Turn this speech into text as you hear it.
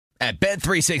At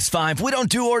Bet365, we don't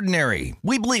do ordinary.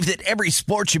 We believe that every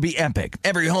sport should be epic.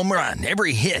 Every home run,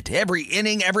 every hit, every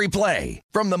inning, every play.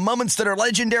 From the moments that are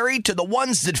legendary to the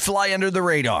ones that fly under the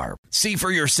radar. See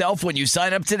for yourself when you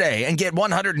sign up today and get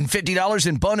 $150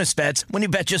 in bonus bets when you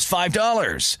bet just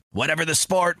 $5. Whatever the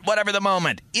sport, whatever the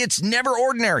moment, it's never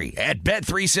ordinary at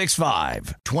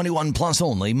Bet365. 21 plus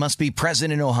only. Must be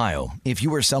present in Ohio. If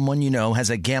you or someone you know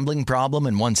has a gambling problem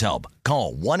and wants help,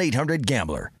 call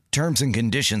 1-800-GAMBLER. Terms and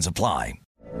conditions apply.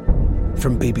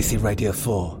 From BBC Radio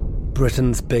 4,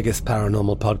 Britain's biggest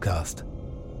paranormal podcast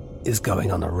is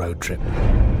going on a road trip.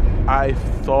 I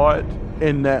thought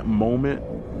in that moment,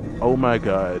 oh my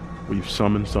God, we've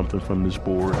summoned something from this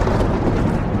board.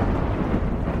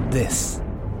 This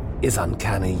is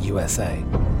Uncanny USA.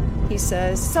 He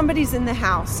says, somebody's in the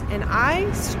house, and I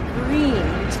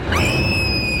screamed.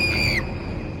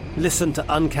 Listen to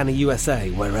Uncanny USA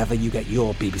wherever you get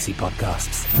your BBC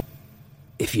podcasts,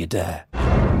 if you dare.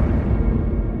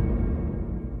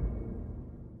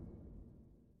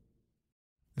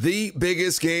 The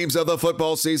biggest games of the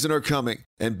football season are coming,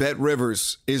 and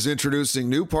BetRivers is introducing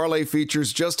new parlay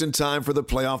features just in time for the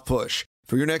playoff push.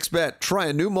 For your next bet, try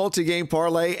a new multi-game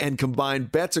parlay and combine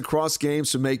bets across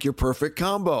games to make your perfect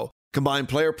combo. Combine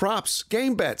player props,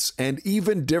 game bets, and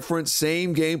even different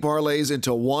same-game parlays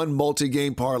into one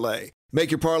multi-game parlay.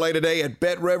 Make your parlay today at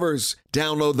BetRivers.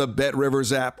 Download the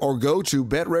BetRivers app or go to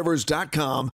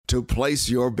BetRivers.com to place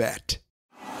your bet.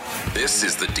 This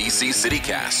is the DC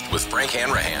CityCast with Frank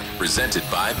Hanrahan, presented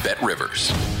by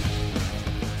BetRivers.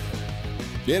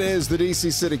 It is the DC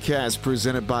CityCast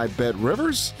presented by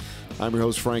BetRivers. I'm your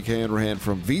host, Frank Hanrahan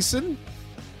from VSiN.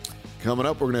 Coming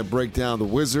up, we're going to break down the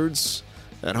Wizards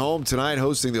at home tonight,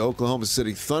 hosting the Oklahoma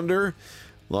City Thunder.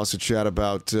 Lots of chat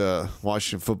about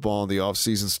Washington football, and the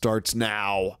offseason starts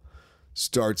now.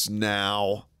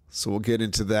 So we'll get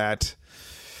into that.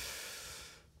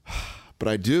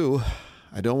 But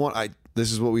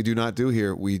this is what we do not do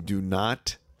here. We do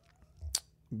not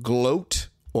gloat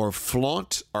or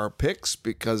flaunt our picks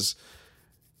because,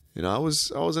 I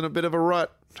was in a bit of a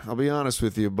rut. I'll be honest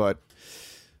with you, but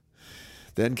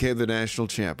then came the national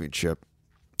championship.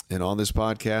 And on this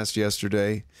podcast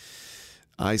yesterday,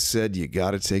 I said, you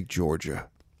got to take Georgia.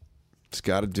 Just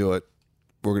got to do it.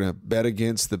 We're going to bet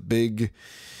against the big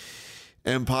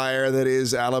empire that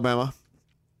is Alabama.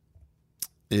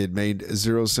 It made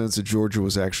zero sense that Georgia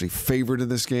was actually favored in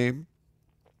this game.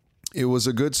 It was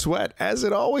a good sweat, as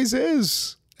it always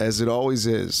is.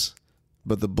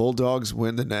 But the Bulldogs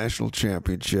win the national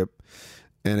championship.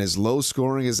 And as low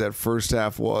scoring as that first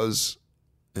half was,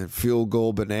 and field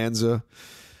goal bonanza,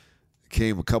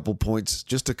 came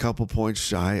just a couple points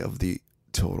shy of the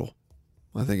total.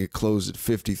 I think it closed at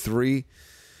 53.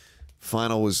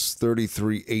 Final was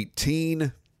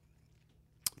 33-18.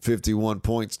 51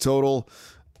 points total.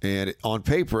 And on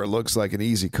paper, it looks like an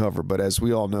easy cover. But as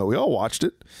we all know, we all watched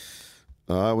it.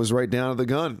 It was right down to the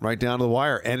gun, right down to the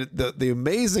wire. And the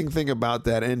amazing thing about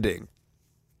that ending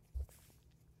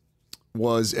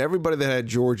was everybody that had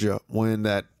Georgia when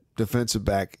that defensive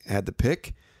back had the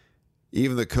pick,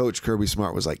 even the coach, Kirby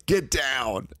Smart, was like, get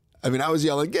down. I mean, I was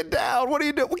yelling, get down. What are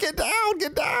you doing? Get down,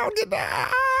 get down, get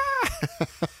down.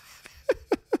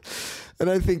 And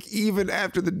I think even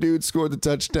after the dude scored the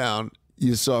touchdown,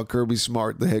 you saw Kirby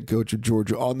Smart, the head coach of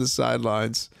Georgia, on the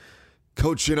sidelines,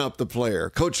 coaching up the player,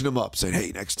 coaching him up, saying,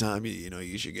 hey, next time,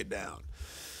 you should get down.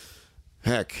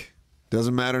 Heck,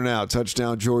 doesn't matter now.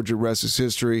 Touchdown, Georgia, rest is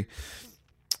history.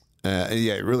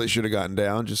 It really should have gotten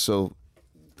down just so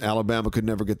Alabama could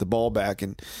never get the ball back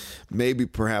and maybe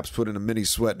perhaps put in a mini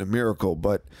sweat and a miracle.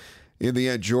 But in the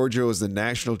end, Georgia was the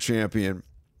national champion.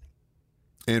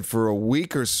 And for a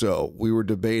week or so, we were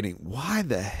debating, why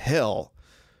the hell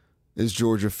is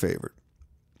Georgia favored?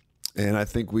 And I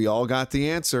think we all got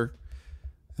the answer.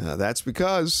 That's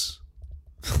because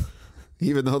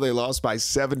even though they lost by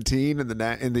 17 in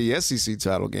the SEC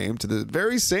title game to the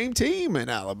very same team in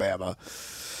Alabama,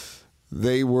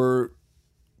 they were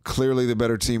clearly the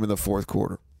better team in the fourth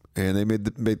quarter, and they made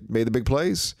the big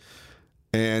plays.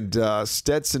 And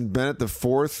Stetson Bennett, the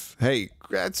fourth, hey,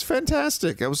 that's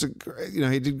fantastic. That was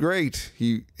he did great.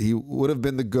 He would have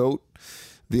been the GOAT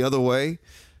the other way.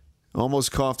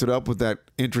 Almost coughed it up with that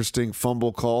interesting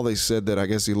fumble call. They said that I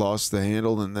guess he lost the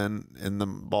handle and the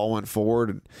ball went forward,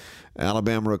 and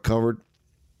Alabama recovered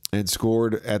and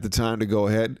scored at the time to go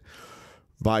ahead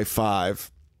by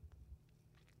 5.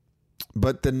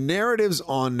 But the narratives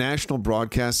on national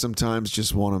broadcast sometimes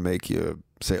just want to make you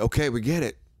say, okay, we get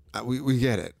it. We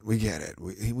get it. We get it.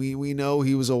 We know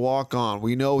he was a walk-on.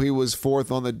 We know he was 4th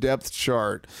on the depth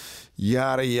chart.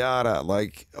 yada, yada.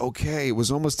 Like, okay, it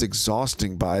was almost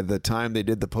exhausting by the time they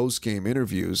did the post-game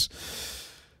interviews.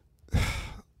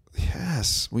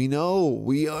 Yes, we know.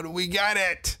 We got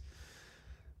it.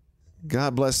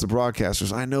 God bless the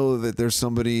broadcasters. I know that there's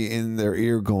somebody in their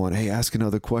ear going, hey, ask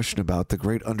another question about the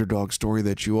great underdog story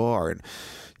that you are. And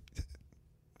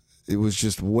it was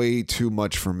just way too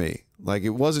much for me. Like, it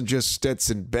wasn't just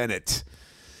Stetson Bennett.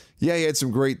 Yeah, he had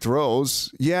some great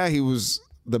throws. Yeah, he was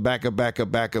the backup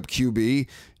QB.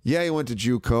 Yeah, he went to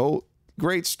JUCO.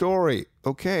 Great story.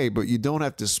 Okay, but you don't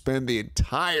have to spend the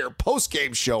entire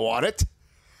postgame show on it.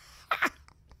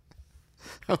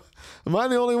 Am I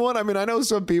the only one? I mean, I know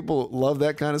some people love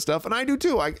that kind of stuff, and I do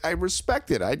too. I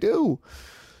respect it. I do.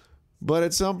 But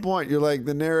at some point, you're like,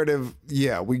 the narrative,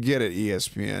 yeah, we get it,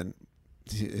 ESPN.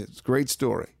 It's a great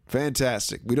story.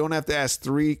 Fantastic. We don't have to ask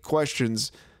 3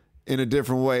 questions in a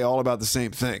different way, all about the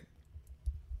same thing.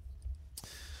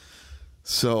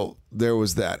 So there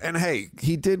was that. And hey,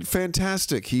 he did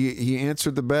fantastic. He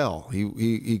answered the bell.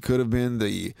 He could have been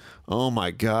the, oh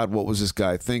my God, what was this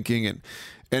guy thinking?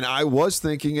 And I was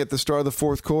thinking at the start of the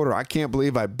fourth quarter, I can't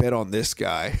believe I bet on this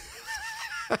guy.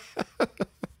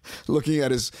 Looking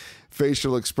at his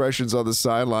facial expressions on the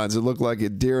sidelines, it looked like a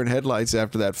deer in headlights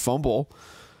after that fumble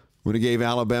when he gave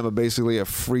Alabama basically a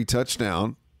free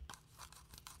touchdown.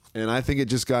 And I think it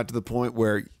just got to the point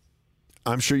where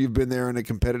I'm sure you've been there in a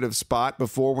competitive spot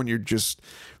before when you're just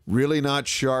really not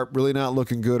sharp, really not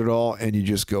looking good at all, and you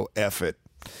just go, F it.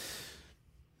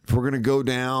 If we're going to go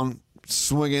down,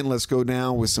 swing in, let's go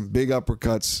down with some big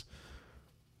uppercuts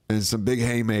and some big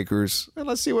haymakers, and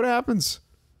let's see what happens.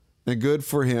 And good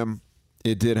for him.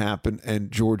 It did happen,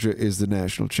 and Georgia is the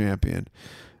national champion.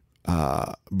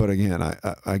 But again,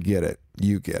 I get it.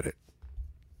 You get it.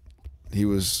 He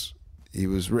was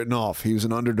written off. He was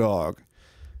an underdog.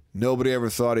 Nobody ever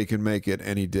thought he could make it,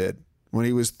 and he did. When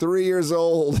he was 3 years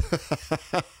old,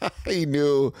 he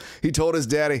knew. He told his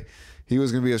daddy he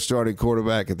was going to be a starting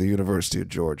quarterback at the University of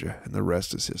Georgia, and the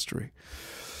rest is history.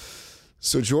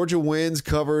 So Georgia wins,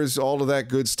 covers, all of that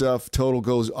good stuff. Total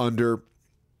goes under.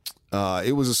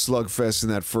 It was a slugfest in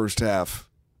that first half.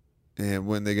 And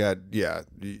when they got,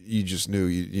 you just knew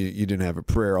you didn't have a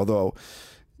prayer. Although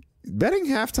betting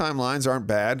halftime lines aren't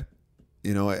bad,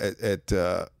 at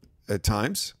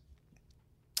times.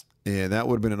 And that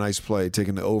would have been a nice play,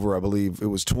 taking the over. I believe it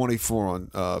was 24 on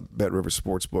BetRivers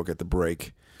Sportsbook at the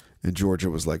break. And Georgia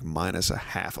was like minus a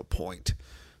half a point.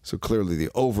 So clearly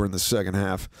the over in the second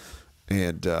half.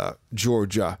 And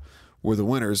Georgia were the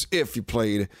winners if you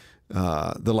played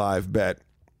the live bet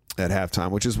at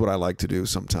halftime, which is what I like to do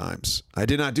sometimes. I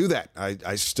did not do that.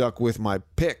 I stuck with my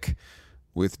pick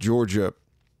with Georgia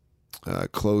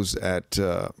closed at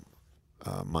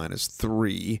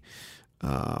 -3.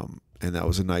 And that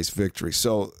was a nice victory.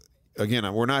 So, again,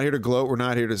 we're not here to gloat. We're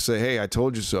not here to say, hey, I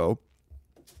told you so.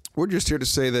 We're just here to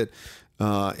say that,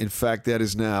 in fact, that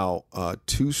is now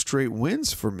 2 straight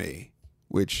wins for me,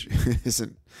 which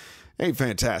ain't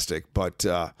fantastic, but,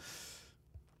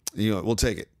 we'll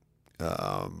take it.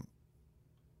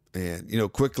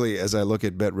 And, quickly, as I look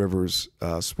at BetRivers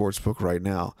Sportsbook right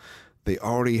now, they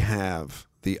already have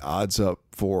the odds up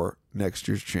for next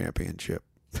year's championship.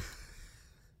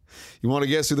 You want to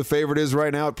guess who the favorite is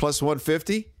right now at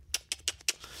 +150?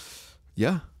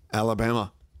 Yeah,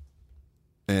 Alabama.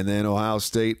 And then Ohio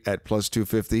State at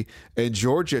 +250. And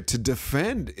Georgia to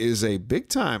defend is a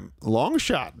big-time long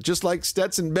shot, just like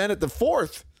Stetson Bennett the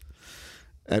fourth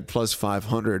at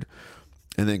 +500.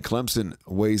 And then Clemson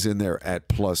weighs in there at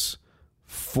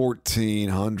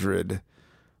 +1,400.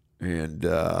 And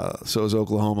so is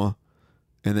Oklahoma.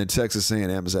 And then Texas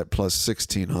A&M is at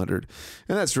 +1,600.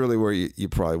 And that's really where you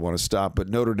probably want to stop. But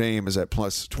Notre Dame is at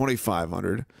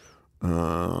 +2,500.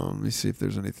 Let me see if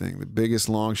there's anything. The biggest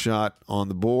long shot on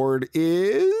the board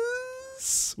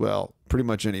is, well, pretty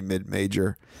much any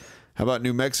mid-major. How about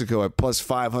New Mexico at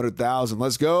 +500,000?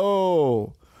 Let's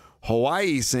go.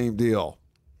 Hawaii, same deal.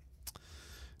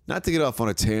 Not to get off on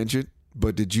a tangent,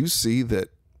 but did you see that,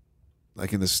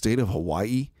 like in the state of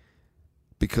Hawaii,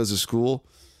 because the school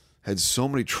had so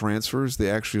many transfers, they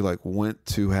actually went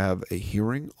to have a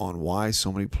hearing on why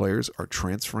so many players are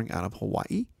transferring out of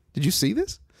Hawaii? Did you see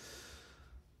this?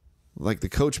 The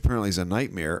coach apparently is a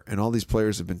nightmare, and all these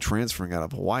players have been transferring out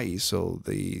of Hawaii, so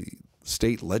the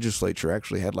state legislature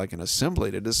actually had an assembly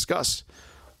to discuss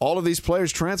all of these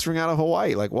players transferring out of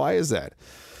Hawaii. Why is that?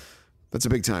 That's a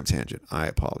big-time tangent. I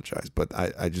apologize, but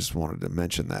I just wanted to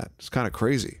mention that. It's kind of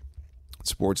crazy.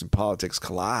 Sports and politics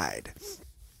collide.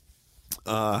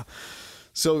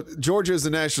 So Georgia is the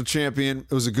national champion.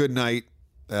 It was a good night.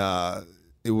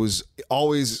 It was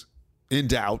always in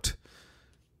doubt.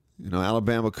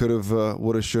 Alabama could have,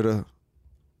 would have, should have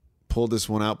pulled this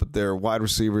one out, but their wide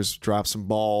receivers dropped some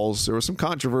balls. There were some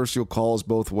controversial calls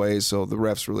both ways, so the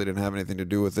refs really didn't have anything to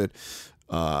do with it.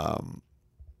 So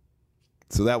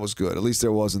that was good. At least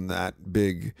there wasn't that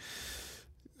big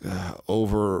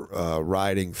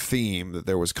overriding theme that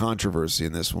there was controversy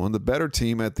in this one. The better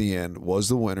team at the end was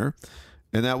the winner,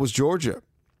 and that was Georgia.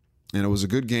 And it was a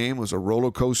good game. It was a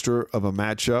roller coaster of a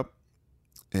matchup.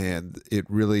 And it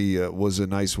really was a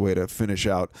nice way to finish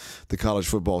out the college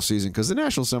football season because the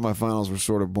national semifinals were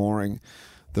sort of boring.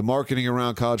 The marketing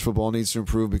around college football needs to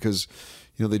improve because,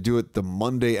 they do it the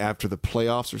Monday after the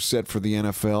playoffs are set for the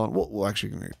NFL. And we'll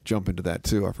actually jump into that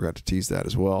too. I forgot to tease that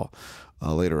as well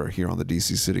later here on the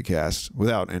DC City Cast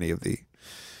without any of the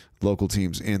local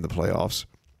teams in the playoffs.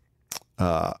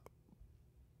 But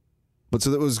so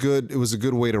that was good. It was a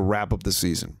good way to wrap up the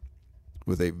season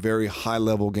with a very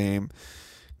high-level game.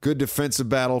 Good defensive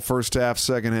battle, first half,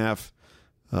 second half.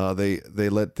 They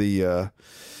let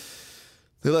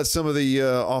some of the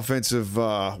offensive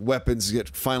weapons get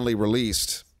finally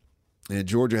released, and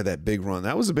Georgia had that big run.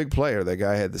 That was a big player. That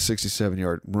guy had the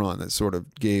 67-yard run that sort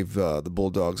of gave the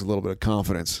Bulldogs a little bit of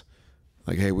confidence.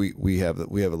 Like, hey, we have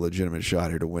a legitimate shot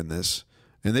here to win this,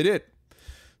 and they did.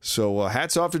 So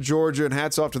hats off to Georgia, and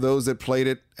hats off to those that played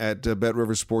it at Bet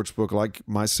Rivers Sportsbook, like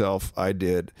myself. I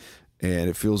did.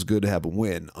 And it feels good to have a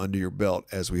win under your belt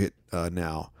as we hit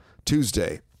now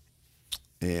Tuesday.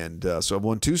 And so I've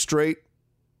won 2 straight,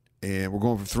 and we're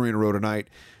going for 3 in a row tonight.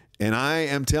 And I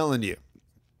am telling you,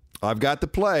 I've got the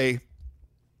play,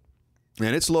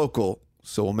 and it's local,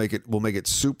 so we'll make it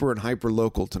super and hyper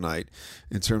local tonight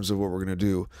in terms of what we're going to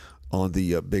do on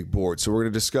the big board. So we're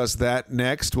going to discuss that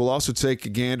next. We'll also take a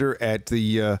gander at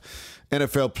the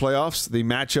NFL playoffs. The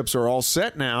matchups are all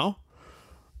set now.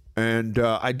 And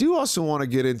I do also want to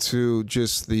get into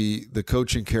just the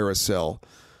coaching carousel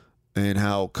and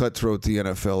how cutthroat the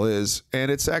NFL is.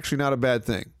 And it's actually not a bad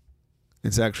thing.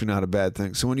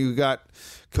 So when you got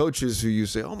coaches who you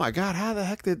say, oh, my God, how the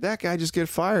heck did that guy just get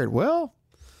fired? Well,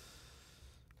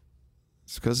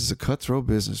 it's because it's a cutthroat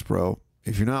business, bro.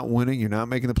 If you're not winning, you're not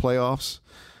making the playoffs,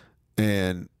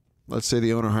 and let's say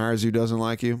the owner hires you, doesn't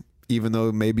like you, even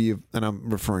though maybe, and I'm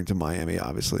referring to Miami,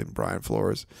 obviously, and Brian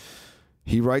Flores.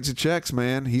 He writes the checks,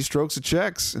 man. He strokes the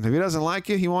checks. And if he doesn't like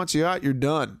you, he wants you out, you're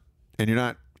done. And you're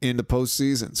not in the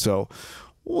postseason. So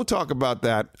we'll talk about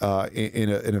that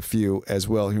in a few as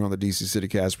well here on the DC City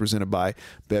Cast presented by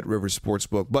Bet Rivers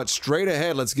Sportsbook. But straight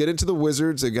ahead, let's get into the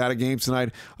Wizards. They got a game tonight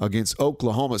against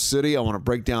Oklahoma City. I want to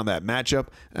break down that matchup,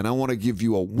 and I want to give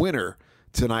you a winner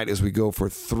tonight as we go for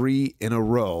 3 in a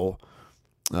row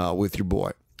with your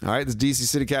boy. All right, this DC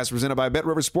City Cast presented by Bet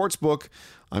Rivers Sportsbook.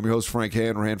 I'm your host, Frank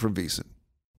Hanrahan from VSiN.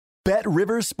 Bet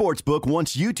Rivers Sportsbook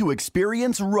wants you to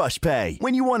experience Rush Pay.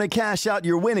 When you want to cash out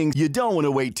your winnings, you don't want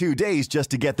to wait 2 days just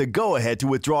to get the go-ahead to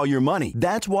withdraw your money.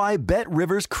 That's why Bet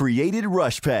Rivers created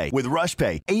Rush Pay. With Rush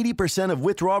Pay, 80% of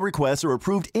withdrawal requests are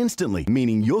approved instantly,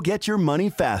 meaning you'll get your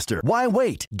money faster. Why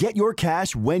wait? Get your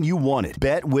cash when you want it.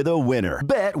 Bet with a winner.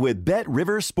 Bet with Bet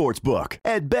Rivers Sportsbook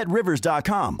at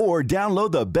BetRivers.com or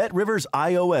download the Bet Rivers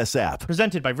iOS app.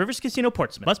 Presented by Rivers Casino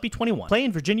Portsmouth. Must be 21. Play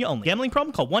in Virginia only. Gambling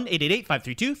problem? Call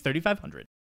 1-888-532-3500.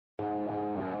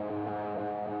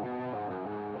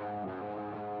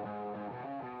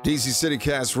 DC City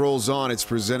Cast rolls on. It's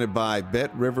presented by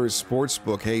Bet Rivers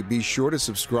Sportsbook. Hey, be sure to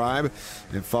subscribe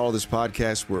and follow this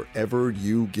podcast wherever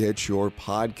you get your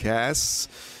podcasts.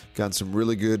 Got some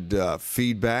really good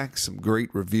feedback, some great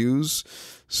reviews.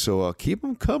 So keep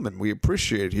them coming. We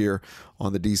appreciate it here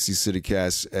on the DC City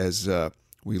Cast as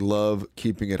we love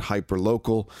keeping it hyper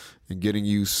local and getting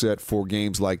you set for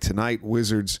games like tonight.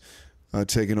 Wizards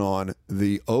taking on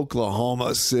the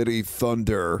Oklahoma City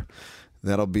Thunder.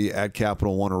 That'll be at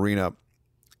Capital One Arena.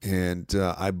 And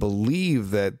I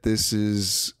believe that this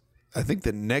is, I think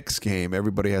the next game,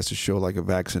 everybody has to show like a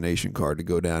vaccination card to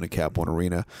go down to Cap One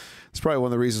Arena. It's probably one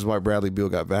of the reasons why Bradley Beal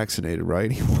got vaccinated,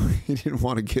 right? He didn't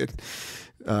want to get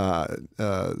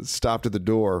stopped at the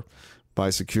door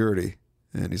by security.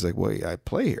 And he's like, wait, I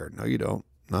play here. No, you don't.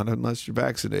 Not unless you're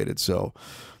vaccinated. So,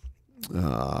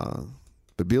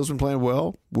 but Beal's been playing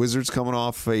well. Wizards coming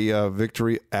off a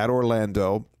victory at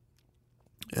Orlando.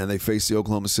 And they face the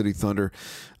Oklahoma City Thunder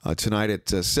tonight at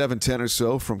 7:10 or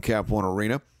so from Cap One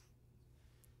Arena.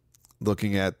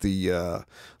 Looking at the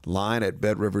line at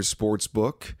Bet Rivers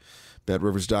Sportsbook.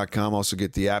 BetRivers.com. Also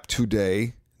get the app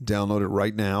today. Download it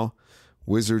right now.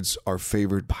 Wizards are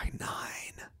favored by 9.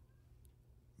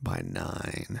 By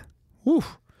 9. Woo.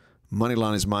 Money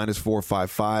line is minus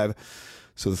 455.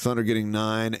 So the Thunder getting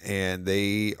 9, and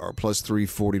they are plus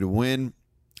 340 to win.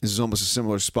 This is almost a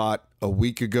similar spot a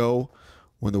week ago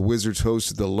when the Wizards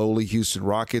hosted the lowly Houston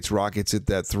Rockets. Rockets hit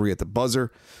that 3 at the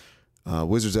buzzer.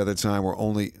 Wizards at the time were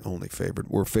only favored.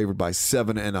 Were favored by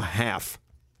 7.5,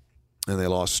 and they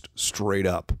lost straight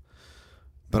up.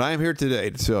 But I am here today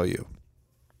to tell you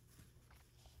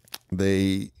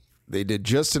they did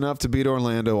just enough to beat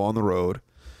Orlando on the road.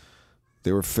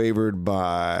 They were favored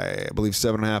by, I believe,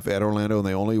 7.5 at Orlando, and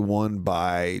they only won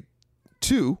by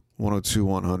 2,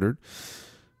 102-100.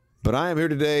 But I am here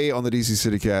today on the DC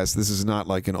CityCast. This is not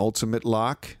like an ultimate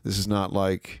lock. This is not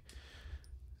like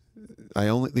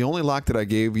the only lock that I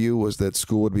gave you was that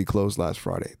school would be closed last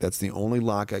Friday. That's the only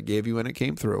lock I gave you, and it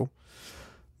came through.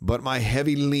 But my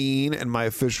heavy lean and my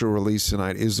official release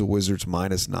tonight is the Wizards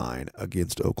 -9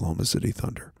 against Oklahoma City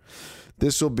Thunder.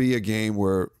 This will be a game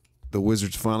where the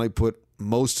Wizards finally put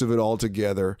most of it all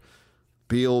together.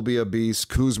 Beal will be a beast.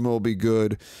 Kuzma will be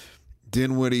good.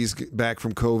 Dinwiddie's back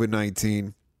from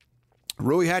COVID-19.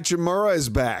 Rui Hachimura is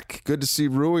back. Good to see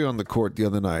Rui on the court the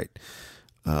other night.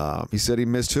 He said he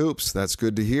missed hoops. That's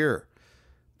good to hear.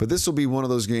 But this will be one of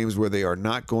those games where they are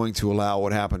not going to allow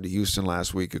what happened to Houston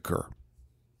last week occur.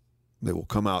 They will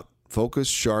come out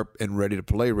focused, sharp, and ready to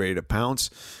play, ready to pounce,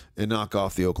 and knock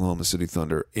off the Oklahoma City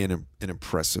Thunder in an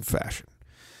impressive fashion.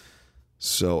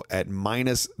 So at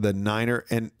 -9,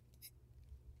 and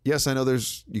yes, I know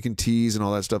you can tease and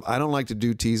all that stuff. I don't like to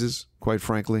do teases, quite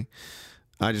frankly.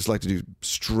 I just like to do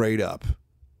straight up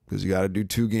because you got to do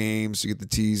 2 games to get the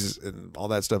teases and all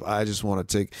that stuff. I just want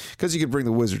to take, because you could bring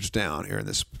the Wizards down here in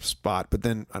this spot, but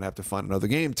then I'd have to find another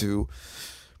game to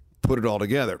put it all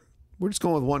together. We're just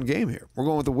going with one game here. We're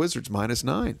going with the Wizards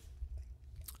 -9.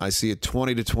 I see a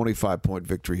 20 to 25 point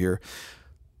victory here.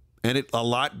 And a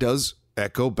lot does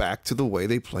echo back to the way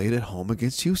they played at home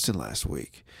against Houston last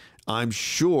week. I'm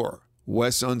sure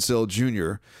Wes Unseld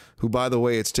Jr., who, by the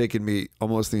way, it's taken me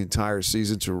almost the entire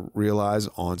season to realize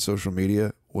on social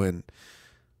media when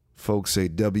folks say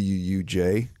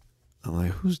WUJ, I'm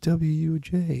like, who's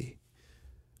WUJ?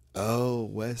 Oh,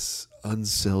 Wes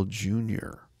Unseld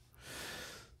Jr.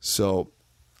 So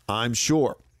I'm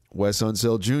sure Wes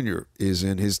Unseld Jr. is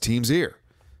in his team's ear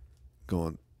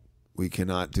going, we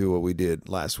cannot do what we did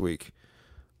last week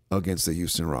against the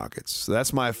Houston Rockets. So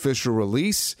that's my official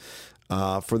release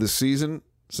for the season.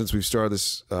 Since we've started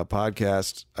this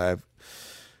podcast, I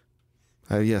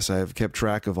have kept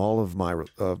track of all of my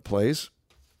plays,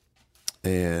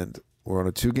 and we're on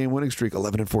a 2-game winning streak,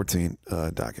 11-14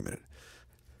 documented.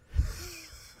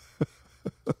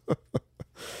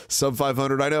 Sub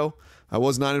 500, I know. I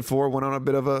was 9-4, went on a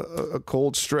bit of a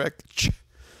cold stretch,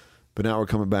 but now we're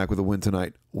coming back with a win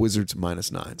tonight. Wizards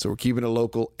 -9. So we're keeping it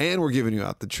local, and we're giving you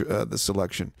out the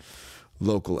selection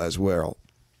local as well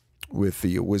with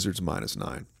the Wizards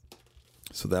 -9.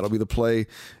 So that'll be the play,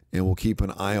 and we'll keep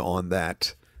an eye on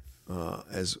that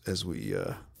as we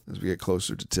get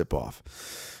closer to tip off.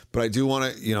 But I do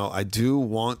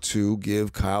want to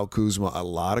give Kyle Kuzma a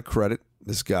lot of credit.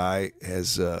 This guy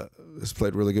has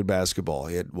played really good basketball.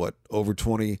 He had over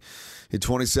 20, he had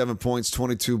 27 points,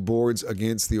 22 boards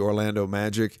against the Orlando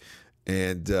Magic.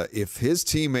 And if his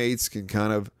teammates can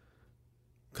kind of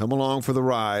come along for the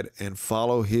ride and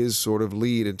follow his sort of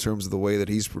lead in terms of the way that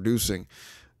he's producing,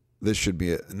 this should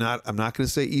be I'm not going to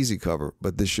say easy cover,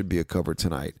 but this should be a cover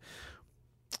tonight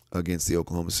against the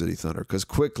Oklahoma City Thunder. Because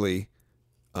quickly,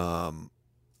 name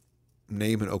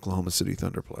an Oklahoma City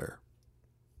Thunder player.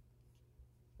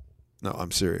 No,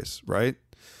 I'm serious, right?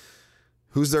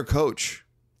 Who's their coach?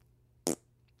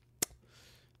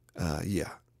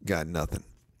 Got nothing.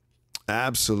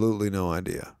 Absolutely no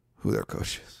idea who their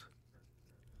coach is.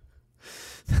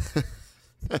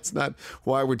 That's not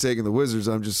why we're taking the Wizards.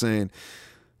 I'm just saying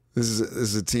this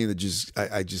is a team that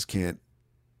I just can't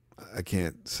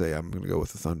say I'm going to go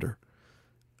with the Thunder.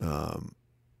 And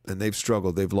they've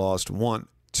struggled. They've lost 1,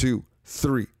 2,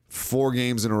 3, 4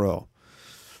 games in a row.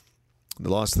 They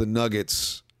lost to the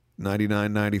Nuggets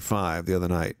 99-95 the other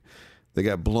night. They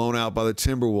got blown out by the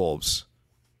Timberwolves.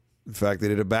 In fact, they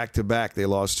did a back-to-back. They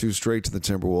lost 2 straight to the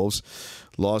Timberwolves.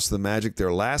 Lost to the Magic.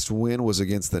 Their last win was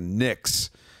against the Knicks.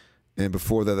 And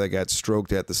before that, they got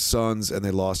stroked at the Suns, and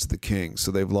they lost to the Kings.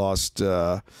 So they've lost,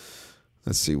 1,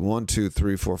 2,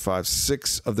 3, 4, 5,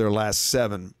 6 of their last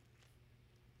 7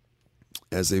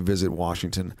 as they visit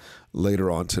Washington later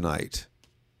on tonight.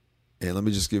 And let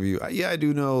me just give you, I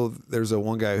do know there's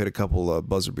one guy who hit a couple of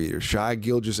buzzer beaters. Shai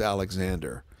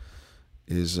Gilgeous-Alexander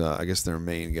is, I guess, their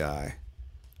main guy.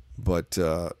 But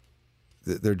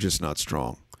they're just not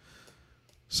strong.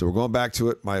 So we're going back to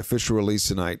it. My official release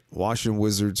tonight, Washington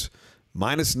Wizards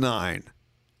 -9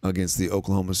 against the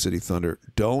Oklahoma City Thunder.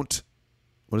 Don't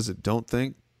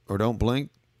think or don't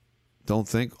blink. Don't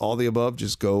think. All the above.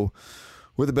 Just go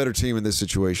We're the better team in this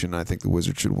situation. I think the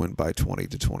Wizards should win by 20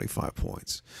 to 25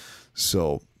 points.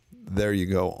 So there you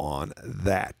go on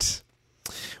that.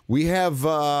 We have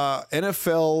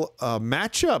NFL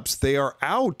matchups. They are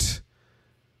out.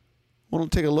 We'll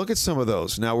take a look at some of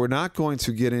those. Now, we're not going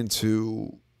to get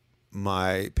into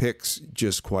my picks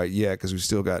just quite yet because we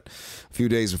still got a few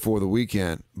days before the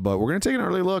weekend. But we're going to take an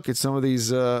early look at some of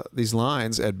these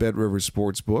lines at Bet Rivers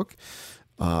Sportsbook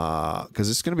because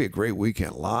it's going to be a great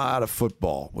weekend. A lot of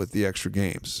football with the extra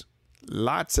games.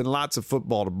 Lots and lots of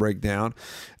football to break down.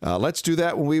 Let's do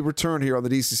that when we return here on the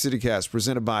DC CityCast,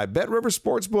 presented by Bet Rivers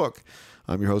Sportsbook.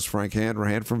 I'm your host, Frank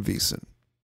Hanrahan from VSiN.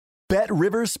 Bet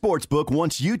Rivers Sportsbook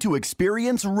wants you to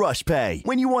experience Rush Pay.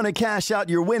 When you want to cash out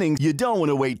your winnings, you don't want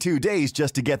to wait 2 days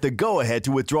just to get the go-ahead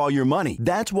to withdraw your money.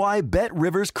 That's why Bet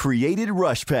Rivers created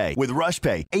Rush Pay. With Rush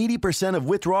Pay, 80% of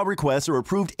withdrawal requests are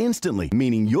approved instantly,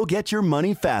 meaning you'll get your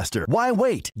money faster. Why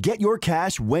wait? Get your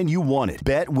cash when you want it.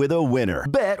 Bet with a winner.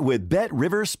 Bet with Bet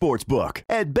Rivers Sportsbook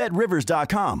at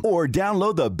BetRivers.com or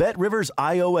download the Bet Rivers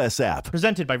iOS app.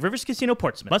 Presented by Rivers Casino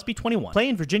Portsmouth. Must be 21. Play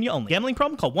in Virginia only. Gambling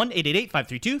problem? Call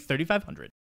 1-888-532-3500. $3,500.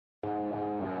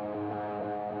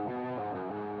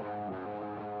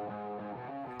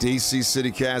 DC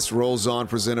CityCast rolls on,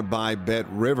 presented by Bet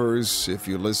Rivers. If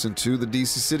you listen to the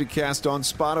DC CityCast on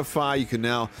Spotify, you can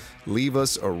now leave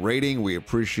us a rating. We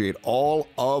appreciate all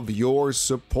of your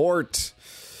support.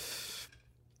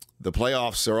 The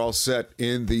playoffs are all set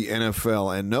in the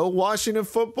NFL, and no Washington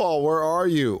football. Where are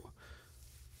you?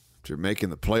 After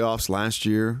making the playoffs last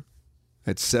year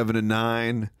at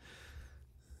 7-9.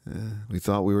 We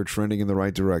thought we were trending in the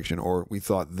right direction, or we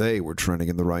thought they were trending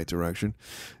in the right direction.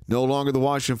 No longer the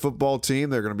Washington football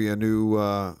team. They're going to be a new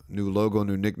logo,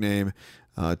 new nickname,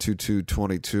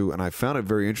 2222. And I found it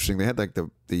very interesting. They had like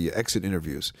the exit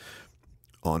interviews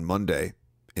on Monday,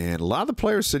 and a lot of the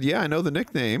players said, yeah, I know the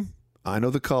nickname. I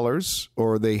know the colors,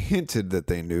 or they hinted that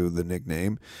they knew the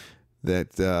nickname,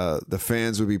 that the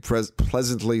fans would be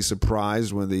pleasantly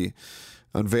surprised when the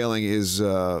unveiling is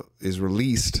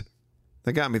released.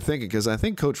 That got me thinking, because I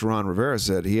think Coach Ron Rivera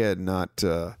said he had not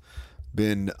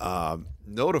been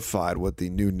notified what the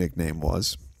new nickname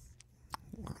was.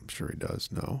 I'm sure he does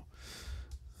know.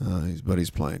 But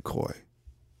he's playing coy.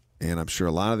 And I'm sure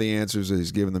a lot of the answers that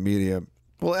he's given the media,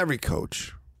 well, every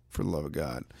coach, for the love of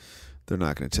God, they're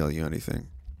not going to tell you anything.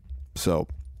 So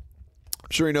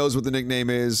I'm sure he knows what the nickname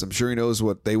is. I'm sure he knows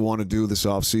what they want to do this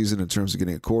offseason in terms of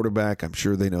getting a quarterback. I'm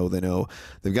sure they know.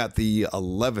 They've got the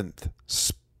 11th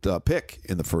pick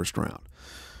in the first round.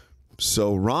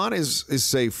 So Ron is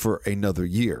safe for another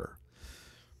year.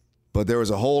 But there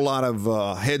was a whole lot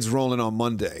of heads rolling on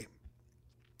Monday.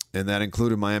 And that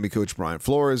included Miami coach Brian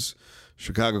Flores,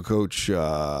 Chicago coach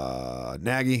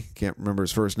Nagy, can't remember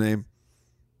his first name.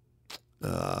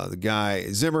 The guy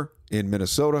Zimmer in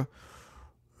Minnesota.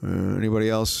 Anybody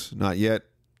else? Not yet.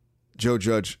 Joe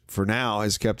Judge, for now,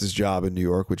 has kept his job in New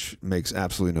York, which makes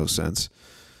absolutely no sense.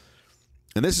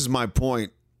 And this is my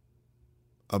point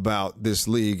about this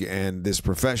league and this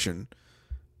profession,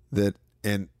 that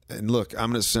and look,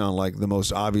 I'm going to sound like the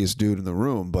most obvious dude in the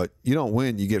room, but you don't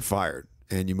win, you get fired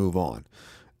and you move on.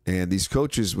 And these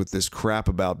coaches with this crap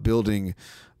about building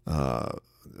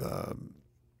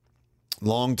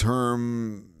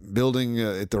long-term, building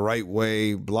it the right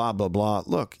way, blah, blah, blah.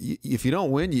 Look, if you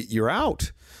don't win, you're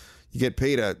out. You get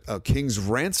paid a king's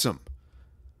ransom.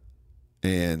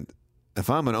 And if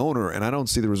I'm an owner and I don't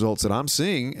see the results that I'm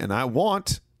seeing and I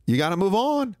want, you got to move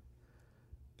on.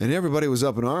 And everybody was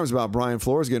up in arms about Brian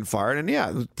Flores getting fired. And yeah,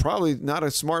 it was probably not a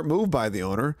smart move by the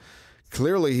owner.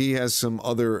 Clearly, he has some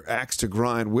other axe to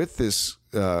grind with this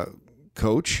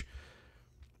coach,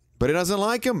 but he doesn't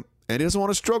like him. And he doesn't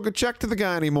want to stroke a check to the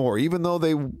guy anymore. Even though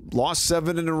they lost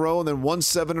 7 in a row and then won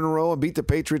 7 in a row and beat the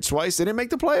Patriots twice, they didn't make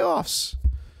the playoffs.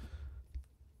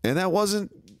 And that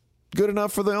wasn't good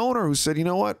enough for the owner, who said, you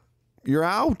know what? You're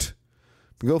out.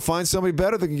 Go find somebody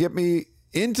better that can get me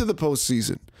into the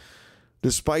postseason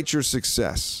despite your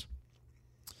success.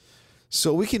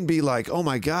 So we can be like, oh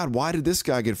my God, why did this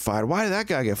guy get fired? Why did that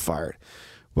guy get fired?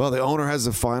 Well, the owner has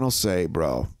the final say,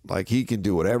 bro. Like, he can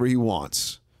do whatever he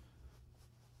wants.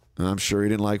 And I'm sure he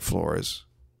didn't like Flores.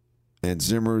 And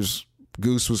Zimmer's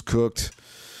goose was cooked,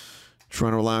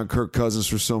 trying to rely on Kirk Cousins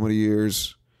for so many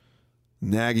years.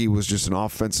 Nagy was just an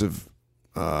offensive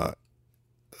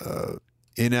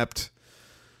inept.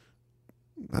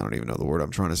 I don't even know the word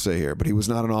I'm trying to say here, but he was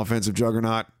not an offensive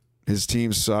juggernaut. His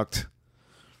team sucked.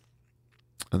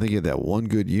 I think he had that one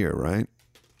good year, right?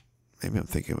 Maybe I'm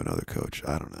thinking of another coach.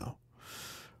 I don't know.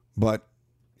 But,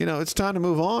 you know, it's time to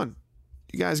move on.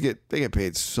 You guys they get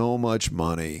paid so much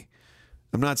money.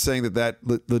 I'm not saying that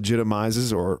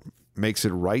legitimizes or makes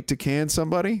it right to can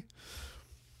somebody.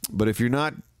 But if you're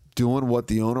not doing what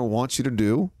the owner wants you to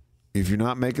do, if you're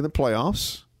not making the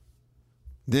playoffs,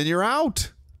 then you're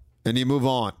out and you move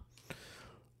on.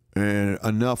 And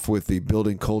enough with the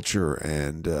building culture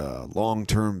and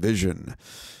long-term vision.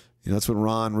 That's what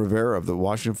Ron Rivera of the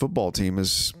Washington football team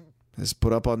has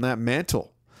put up on that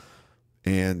mantle.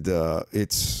 And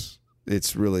it's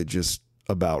really just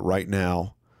about right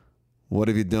now, what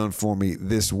have you done for me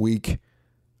this week?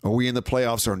 Are we in the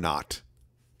playoffs or not?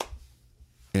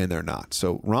 And they're not.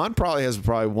 So Ron probably has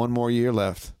one more year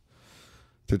left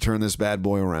to turn this bad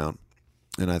boy around.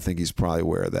 And I think he's probably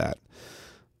aware of that.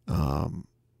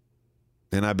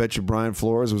 And I bet you Brian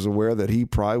Flores was aware that he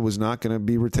probably was not going to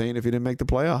be retained if he didn't make the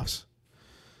playoffs.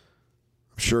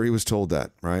 I'm sure he was told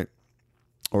that, right?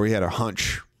 Or he had a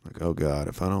hunch, like, oh God,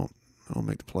 if I don't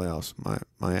make the playoffs,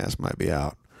 my ass might be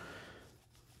out.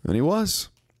 And he was.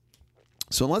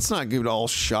 So let's not get all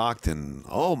shocked and,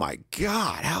 oh my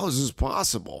God, how is this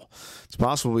possible? It's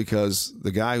possible because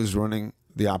the guy who's running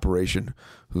the operation,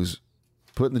 who's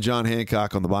putting the John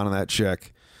Hancock on the bottom of that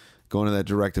check, going to that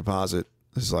direct deposit,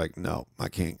 is like, no, I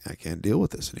can't deal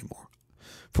with this anymore.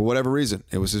 For whatever reason,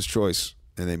 it was his choice,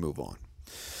 and they move on.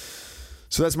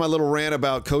 So that's my little rant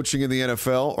about coaching in the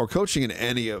NFL or coaching in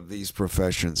any of these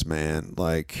professions, man.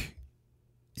 Like,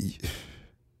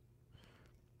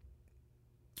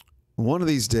 one of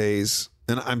these days,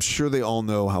 and I'm sure they all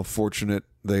know how fortunate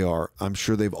they are. I'm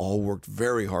sure they've all worked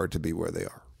very hard to be where they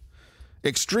are.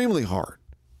 Extremely hard.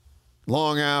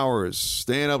 Long hours,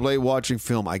 staying up late watching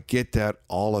film. I get that,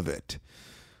 all of it.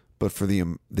 But for the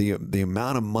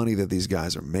amount of money that these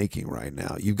guys are making right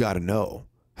now, you got to know,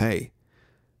 hey,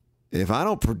 if I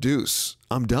don't produce,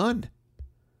 I'm done.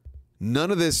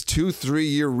 None of this 2-3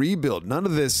 year rebuild, none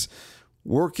of this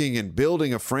working and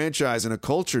building a franchise and a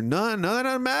culture, none of that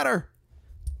doesn't matter.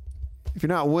 If you're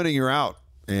not winning, you're out.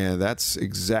 And that's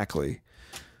exactly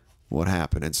what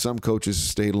happened. And some coaches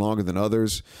stayed longer than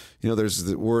others. There's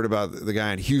the word about the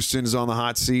guy in Houston is on the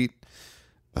hot seat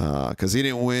because he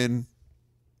didn't win.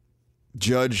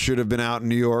 Judge should have been out in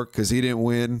New York because he didn't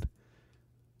win.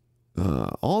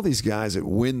 All these guys that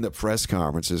win the press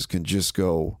conferences can just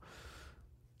go,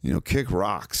 kick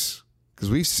rocks. Because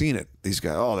we've seen it. These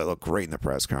guys, they look great in the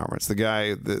press conference. The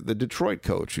guy, the Detroit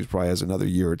coach, who probably has another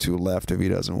year or two left if he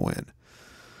doesn't win.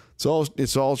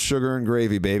 It's all sugar and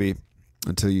gravy, baby,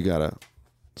 until you got to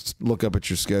look up at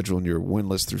your schedule and you're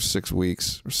winless through 6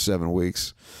 weeks or 7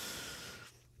 weeks,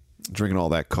 drinking all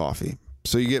that coffee.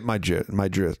 So you get my drift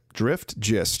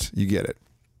gist. You get it.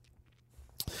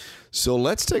 So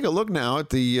let's take a look now at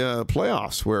the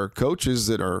playoffs, where coaches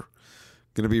that are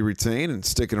going to be retained and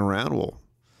sticking around will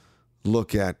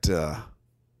look at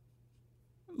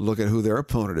who their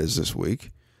opponent is this week.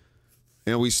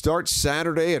 And we start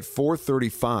Saturday at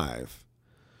 4:35.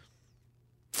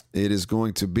 It is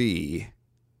going to be,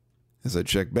 as I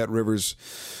check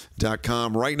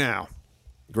BetRivers.com right now.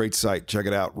 Great site. Check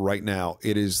it out right now.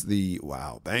 It is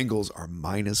Bengals are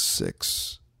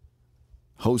 -6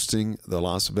 hosting the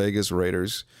Las Vegas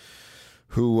Raiders,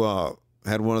 who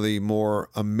had one of the more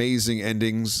amazing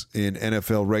endings in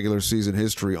NFL regular season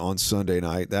history on Sunday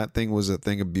night. That thing was a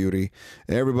thing of beauty.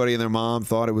 Everybody and their mom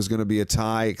thought it was going to be a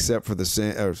tie, except for the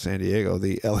San Diego,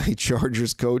 the LA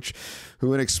Chargers coach,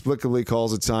 who inexplicably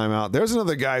calls a timeout. There's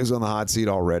another guy who's on the hot seat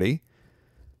already.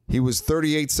 He was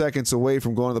 38 seconds away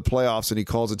from going to the playoffs, and he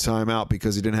calls a timeout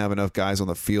because he didn't have enough guys on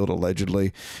the field,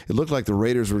 allegedly. It looked like the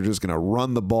Raiders were just going to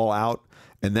run the ball out,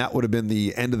 and that would have been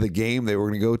the end of the game. They were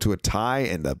going to go to a tie,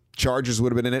 and the Chargers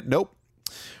would have been in it. Nope.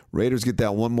 Raiders get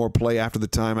that one more play after the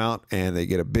timeout, and they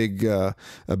get a big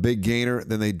gainer.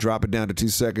 Then they drop it down to 2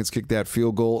 seconds, kick that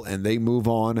field goal, and they move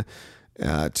on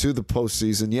to the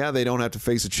postseason. Yeah, they don't have to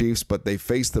face the Chiefs, but they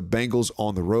face the Bengals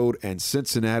on the road, and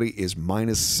Cincinnati is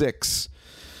 -6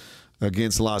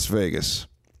 against Las Vegas.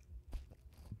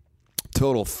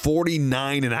 Total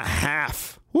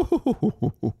 49.5.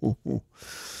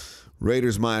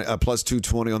 Raiders plus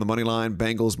 220 on the money line.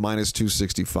 Bengals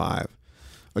 -265.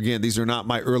 Again, these are not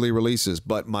my early releases,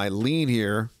 but my lean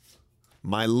here,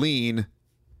 God,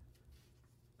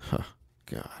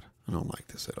 I don't like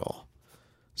this at all.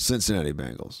 Cincinnati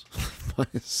Bengals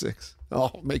 -6.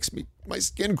 Oh, makes my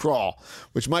skin crawl,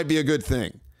 which might be a good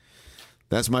thing.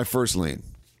 That's my first lean.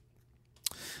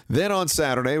 Then on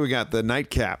Saturday, we got the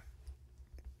nightcap.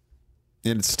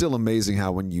 And it's still amazing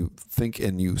how when you think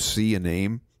and you see a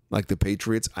name like the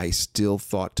Patriots, I still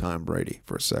thought Tom Brady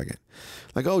for a second.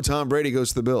 Like, oh, Tom Brady goes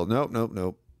to the Bills.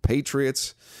 Nope.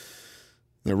 Patriots,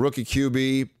 the rookie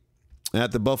QB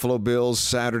at the Buffalo Bills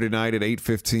Saturday night at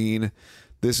 8:15.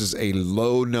 This is a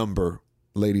low number,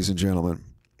 ladies and gentlemen.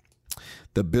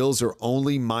 The Bills are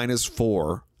only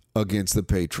 -4 against the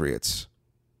Patriots.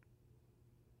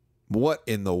 What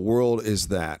in the world is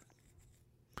that?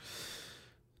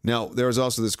 Now, there is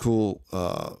also this cool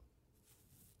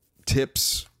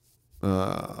tips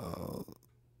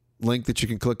link that you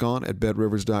can click on at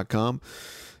betrivers.com.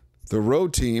 The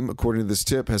road team, according to this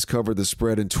tip, has covered the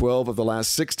spread in 12 of the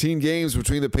last 16 games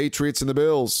between the Patriots and the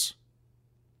Bills.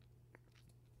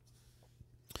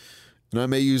 And I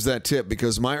may use that tip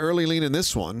because my early lean in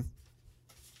this one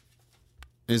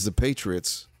is the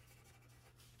Patriots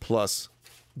plus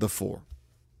the 4.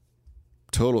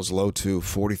 Total's low too,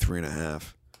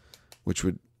 43.5, which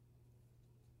would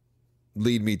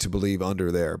lead me to believe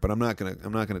under there. But I'm not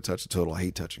gonna touch the total. I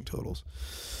hate touching totals.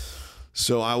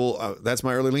 So I will. That's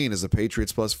my early lean is the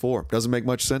Patriots plus 4. Doesn't make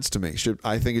much sense to me.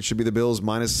 I think it should be the Bills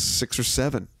 -6 or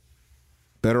 7.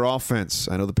 Better offense.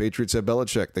 I know the Patriots have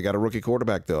Belichick. They got a rookie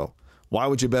quarterback though. Why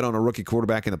would you bet on a rookie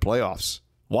quarterback in the playoffs?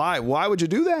 Why? Why would you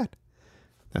do that?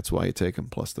 That's why you take him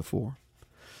plus the 4.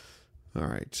 All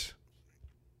right.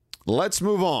 Let's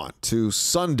move on to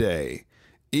Sunday.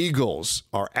 Eagles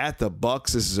are at the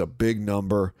Bucs. This is a big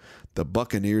number. The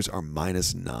Buccaneers are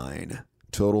 -9.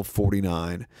 Total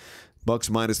 49. Bucs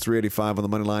 -385 on the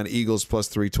money line. Eagles plus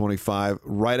 325.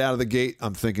 Right out of the gate,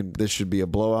 I'm thinking this should be a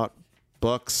blowout.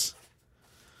 Bucs.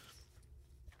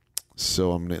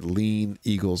 So I'm going to lean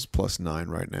Eagles plus 9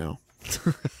 right now.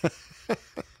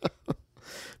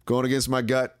 Going against my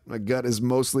gut. My gut is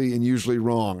mostly and usually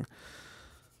wrong.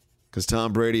 Because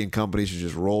Tom Brady and company should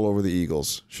just roll over the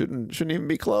Eagles. Shouldn't even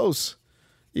be close.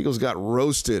 Eagles got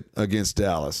roasted against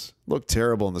Dallas. Looked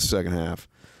terrible in the second half.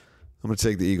 I'm going to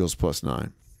take the Eagles plus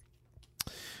 9.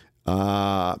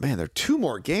 Man, there are 2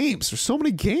 more games. There's so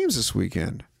many games this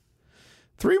weekend.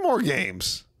 3 more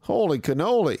games. Holy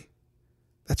cannoli.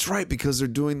 That's right, because they're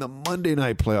doing the Monday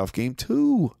night playoff game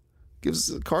too. Gives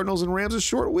the Cardinals and Rams a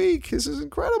short week. This is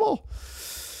incredible.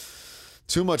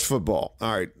 Too much football.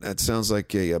 All right, that sounds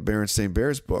like a Berenstain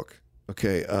Bears book.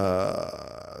 Okay,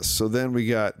 so then we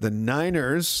got the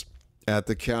Niners at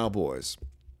the Cowboys.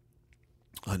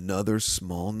 Another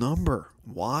small number.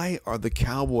 Why are the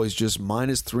Cowboys just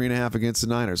 -3.5 against the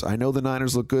Niners? I know the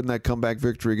Niners look good in that comeback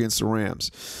victory against the Rams.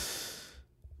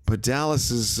 But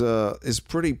Dallas is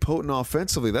pretty potent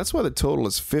offensively. That's why the total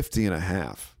is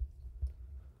 50.5.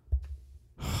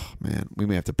 Oh, man, we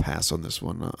may have to pass on this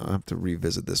one. I have to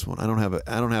revisit this one. I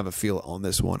don't have a feel on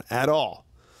this one at all.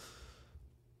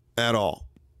 At all.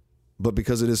 But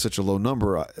because it is such a low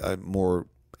number, I'm more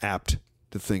apt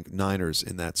to think Niners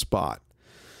in that spot.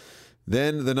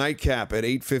 Then the nightcap at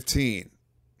 8:15.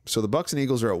 So the Bucs and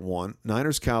Eagles are at 1.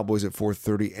 Niners, Cowboys at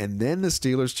 4:30. And then the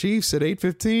Steelers, Chiefs at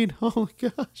 8:15. Oh, my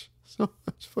gosh. So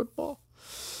much football.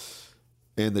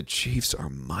 And the Chiefs are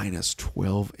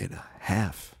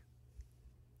 -12.5.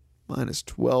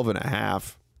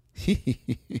 -12.5.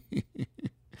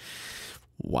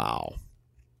 Wow.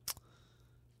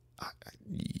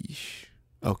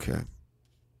 Okay.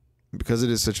 Because it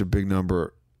is such a big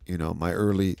number, my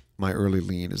early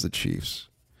lean is the Chiefs.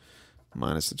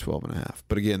 -12.5.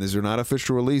 But again, these are not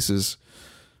official releases.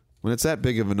 When it's that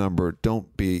big of a number,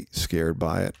 don't be scared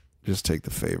by it. Just take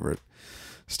the favorite.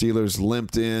 Steelers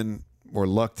limped in or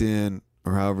lucked in,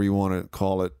 or however you want to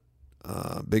call it.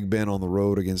 Big Ben on the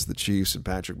road against the Chiefs and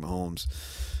Patrick Mahomes.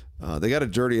 They got to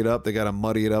dirty it up. They got to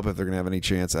muddy it up if they're going to have any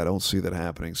chance. I don't see that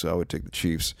happening, so I would take the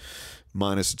Chiefs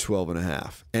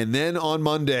 -12.5. And then on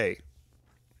Monday,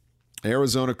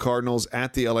 Arizona Cardinals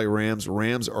at the LA Rams.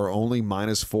 Rams are only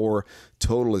 -4.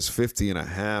 Total is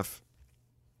 50.5.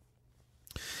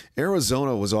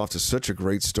 Arizona was off to such a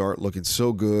great start, looking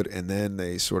so good, and then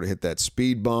they sort of hit that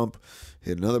speed bump,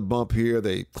 hit another bump here.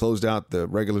 They closed out the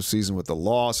regular season with the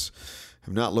loss,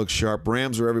 have not looked sharp.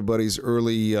 Rams are everybody's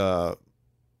early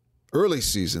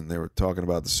season. They were talking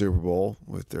about the Super Bowl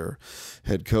with their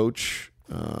head coach.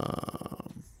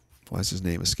 Why is his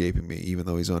name escaping me, even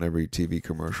though he's on every TV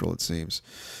commercial, it seems.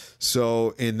 So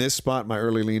in this spot, my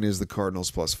early lean is the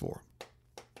Cardinals plus 4.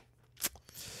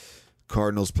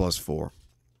 Cardinals plus 4.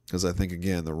 Because I think,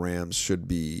 again, the Rams should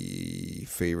be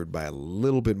favored by a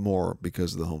little bit more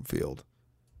because of the home field.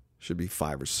 Should be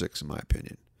 5 or 6, in my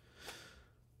opinion.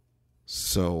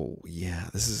 So, yeah,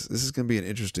 this is going to be an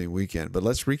interesting weekend. But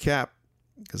let's recap,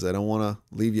 because I don't want to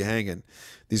leave you hanging.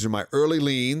 These are my early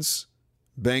leans.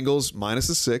 Bengals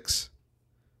 -6.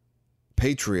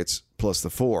 Patriots plus the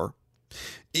 4.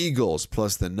 Eagles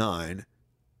plus the 9.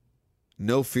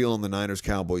 No feel on the Niners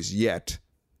Cowboys yet.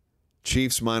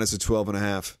 Chiefs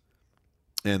 -12.5.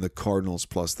 And the Cardinals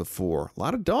plus the 4. A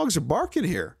lot of dogs are barking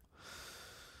here.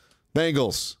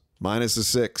 Bengals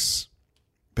 -6.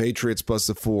 Patriots plus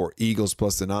the 4. Eagles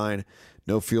plus the 9.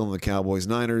 No feel on the Cowboys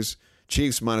Niners.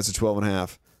 Chiefs minus a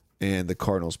 12.5. And the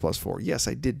Cardinals +4. Yes,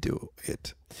 I did do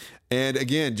it. And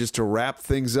again, just to wrap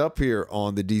things up here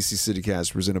on the DC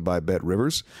CityCast presented by Bet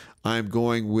Rivers, I'm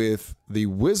going with the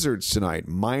Wizards tonight,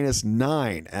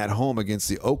 -9 at home against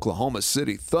the Oklahoma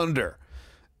City Thunder.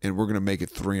 And we're going to make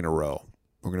it 3 in a row.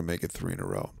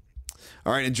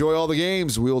 All right, enjoy all the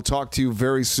games. We will talk to you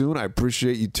very soon. I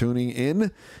appreciate you tuning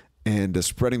in and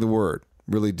spreading the word.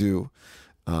 Really do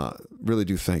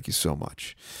thank you so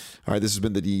much. All right, this has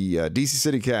been the DC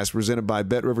CityCast presented by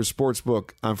Bet Rivers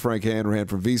Sportsbook. I'm Frank Hanrahan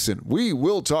from VSiN. We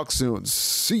will talk soon.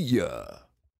 See ya.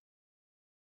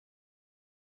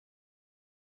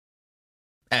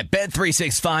 At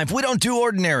Bet365, we don't do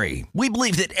ordinary. We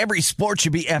believe that every sport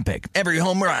should be epic. Every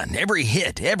home run, every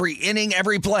hit, every inning,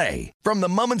 every play. From the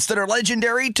moments that are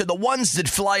legendary to the ones that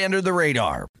fly under the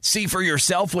radar. See for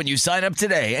yourself when you sign up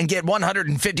today and get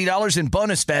 $150 in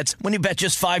bonus bets when you bet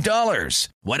just $5.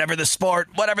 Whatever the sport,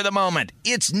 whatever the moment,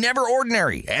 it's never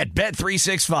ordinary at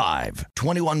Bet365.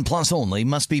 21 plus only.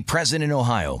 Must be present in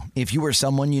Ohio. If you or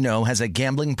someone you know has a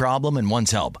gambling problem and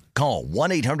wants help, call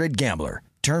 1-800-GAMBLER.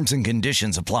 Terms and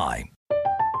conditions apply.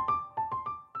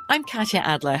 I'm Katya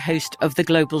Adler, host of The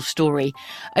Global Story.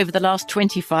 Over the last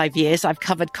 25 years, I've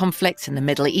covered conflicts in the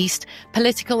Middle East,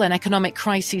 political and economic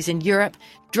crises in Europe,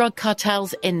 drug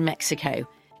cartels in Mexico.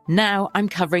 Now I'm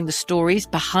covering the stories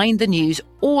behind the news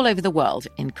all over the world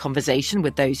in conversation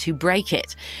with those who break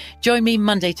it. Join me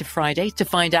Monday to Friday to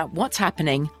find out what's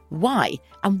happening, why,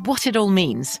 and what it all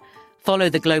means. Follow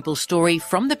The Global Story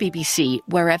from the BBC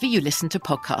wherever you listen to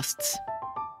podcasts.